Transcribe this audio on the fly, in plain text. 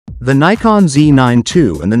The Nikon Z9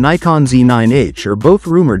 II and the Nikon Z9H are both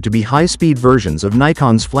rumored to be high-speed versions of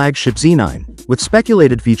Nikon's flagship Z9, with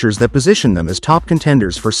speculated features that position them as top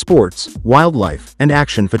contenders for sports, wildlife, and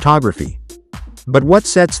action photography. But what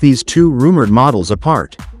sets these two rumored models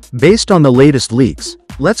apart? Based on the latest leaks,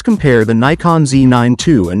 let's compare the Nikon Z9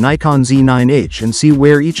 II and Nikon Z9H and see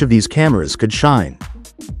where each of these cameras could shine.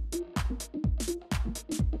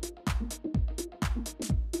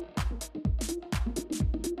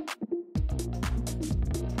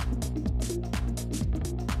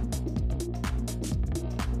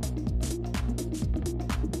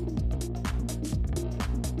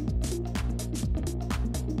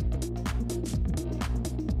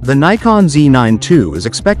 The Nikon Z9 II is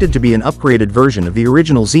expected to be an upgraded version of the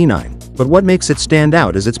original Z9, but what makes it stand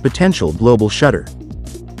out is its potential global shutter.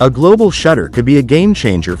 A global shutter could be a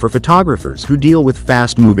game-changer for photographers who deal with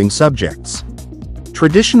fast-moving subjects.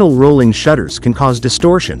 Traditional rolling shutters can cause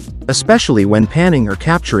distortion, especially when panning or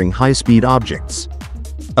capturing high-speed objects.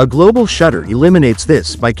 A global shutter eliminates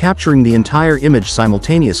this by capturing the entire image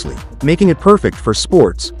simultaneously, making it perfect for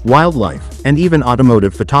sports, wildlife, and even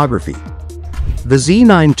automotive photography. The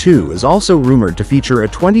Z9 II is also rumored to feature a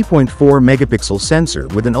 20.4 megapixel sensor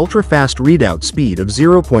with an ultra-fast readout speed of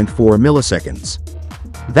 0.4 milliseconds.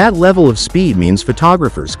 That level of speed means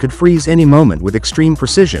photographers could freeze any moment with extreme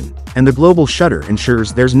precision, and the global shutter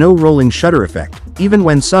ensures there's no rolling shutter effect, even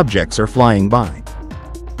when subjects are flying by.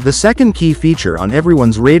 The second key feature on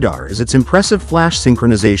everyone's radar is its impressive flash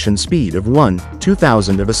synchronization speed of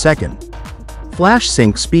 1/2000 of a second. Flash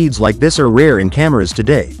sync speeds like this are rare in cameras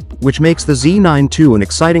today, which makes the Z9 II an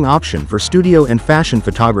exciting option for studio and fashion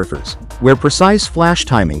photographers, where precise flash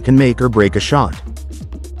timing can make or break a shot.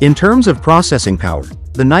 In terms of processing power,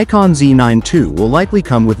 the Nikon Z9 II will likely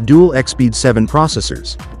come with dual X-Speed 7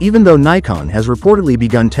 processors, even though Nikon has reportedly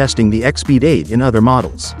begun testing the X-Speed 8 in other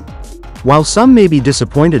models. While some may be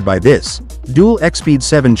disappointed by this, dual X-Speed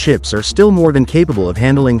 7 chips are still more than capable of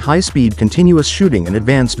handling high-speed continuous shooting and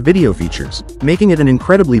advanced video features, making it an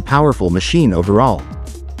incredibly powerful machine overall.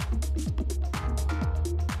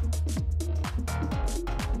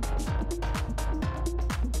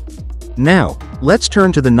 Now, let's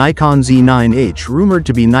turn to the Nikon Z9H, rumored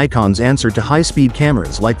to be Nikon's answer to high-speed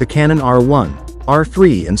cameras like the Canon R1,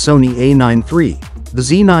 R3 and Sony A9 III. The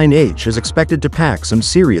Z9H is expected to pack some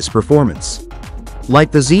serious performance.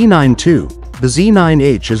 Like the Z9 II, the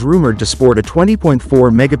Z9H is rumored to sport a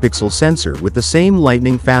 20.4 megapixel sensor with the same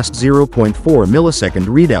lightning-fast 0.4 millisecond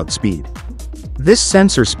readout speed. This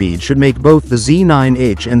sensor speed should make both the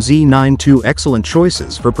Z9H and Z9 II excellent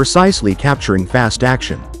choices for precisely capturing fast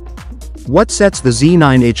action. What sets the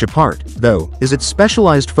Z9H apart, though, is its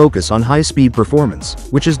specialized focus on high-speed performance,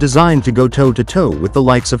 which is designed to go toe-to-toe with the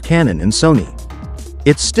likes of Canon and Sony.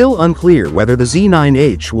 It's still unclear whether the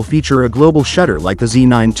Z9H will feature a global shutter like the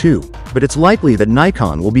Z9 II, but it's likely that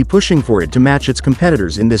Nikon will be pushing for it to match its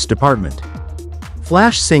competitors in this department.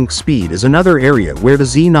 Flash sync speed is another area where the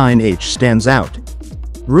Z9H stands out.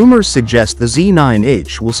 Rumors suggest the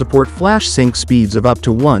Z9H will support flash sync speeds of up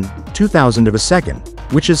to 1/2000 of a second,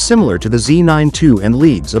 which is similar to the Z9 II and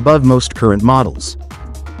leagues above most current models.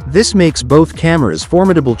 This makes both cameras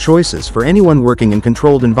formidable choices for anyone working in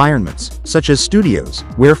controlled environments, such as studios,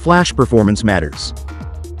 where flash performance matters.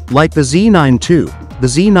 Like the Z9 II, the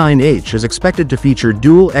Z9H is expected to feature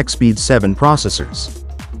dual X-Speed 7 processors.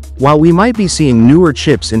 While we might be seeing newer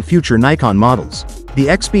chips in future Nikon models, the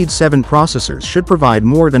X-Speed 7 processors should provide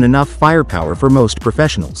more than enough firepower for most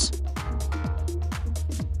professionals.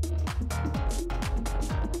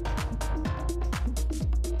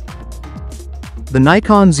 The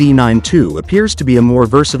Nikon Z9 II appears to be a more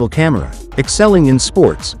versatile camera, excelling in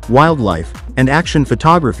sports, wildlife, and action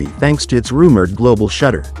photography thanks to its rumored global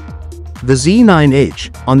shutter. The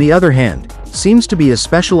Z9H, on the other hand, seems to be a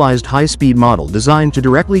specialized high-speed model designed to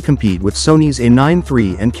directly compete with Sony's A9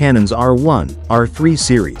 III and Canon's R1, R3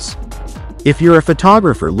 series. If you're a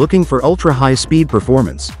photographer looking for ultra-high-speed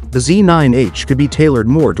performance, the Z9H could be tailored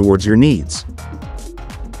more towards your needs.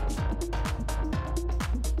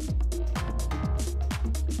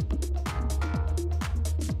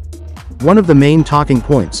 One of the main talking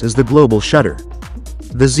points is the global shutter.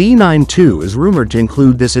 The Z9 II is rumored to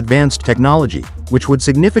include this advanced technology, which would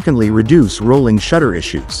significantly reduce rolling shutter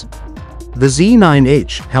issues. The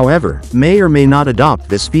Z9H, however, may or may not adopt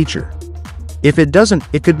this feature. If it doesn't,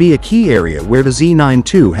 it could be a key area where the Z9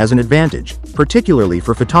 II has an advantage, particularly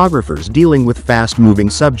for photographers dealing with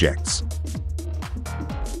fast-moving subjects.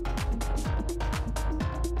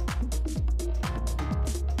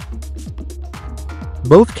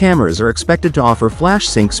 Both cameras are expected to offer flash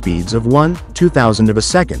sync speeds of 1/2000 of a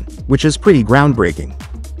second, which is pretty groundbreaking.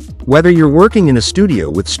 Whether you're working in a studio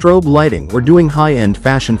with strobe lighting or doing high-end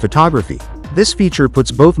fashion photography, this feature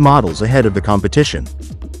puts both models ahead of the competition.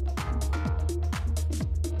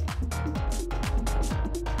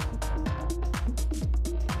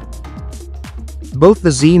 Both the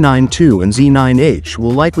Z9 II and Z9H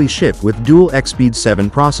will likely ship with dual XSpeed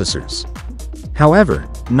 7 processors. However,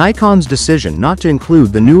 Nikon's decision not to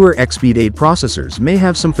include the newer XSpeed 8 processors may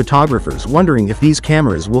have some photographers wondering if these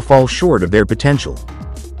cameras will fall short of their potential.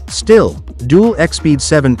 Still, dual XSpeed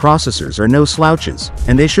 7 processors are no slouches,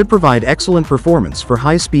 and they should provide excellent performance for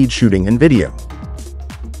high-speed shooting and video.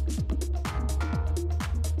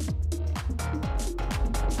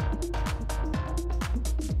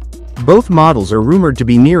 Both models are rumored to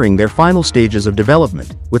be nearing their final stages of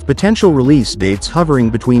development, with potential release dates hovering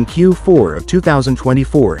between Q4 of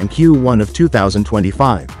 2024 and Q1 of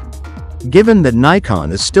 2025. Given that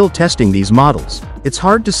Nikon is still testing these models, it's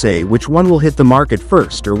hard to say which one will hit the market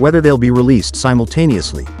first or whether they'll be released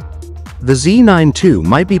simultaneously. The Z9 II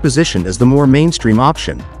might be positioned as the more mainstream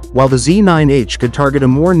option, while the Z9H could target a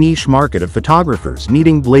more niche market of photographers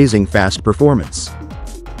needing blazing fast performance.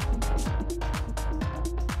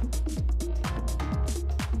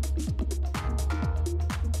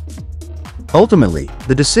 Ultimately,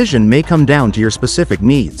 the decision may come down to your specific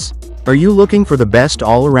needs. Are you looking for the best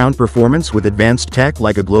all-around performance with advanced tech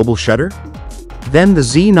like a global shutter? Then the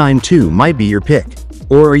Z9 II might be your pick.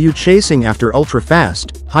 Or are you chasing after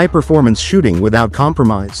ultra-fast, high-performance shooting without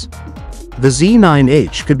compromise? The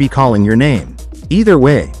Z9H could be calling your name. Either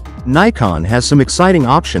way, Nikon has some exciting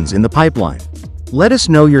options in the pipeline. Let us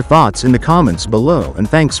know your thoughts in the comments below, and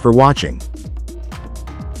thanks for watching.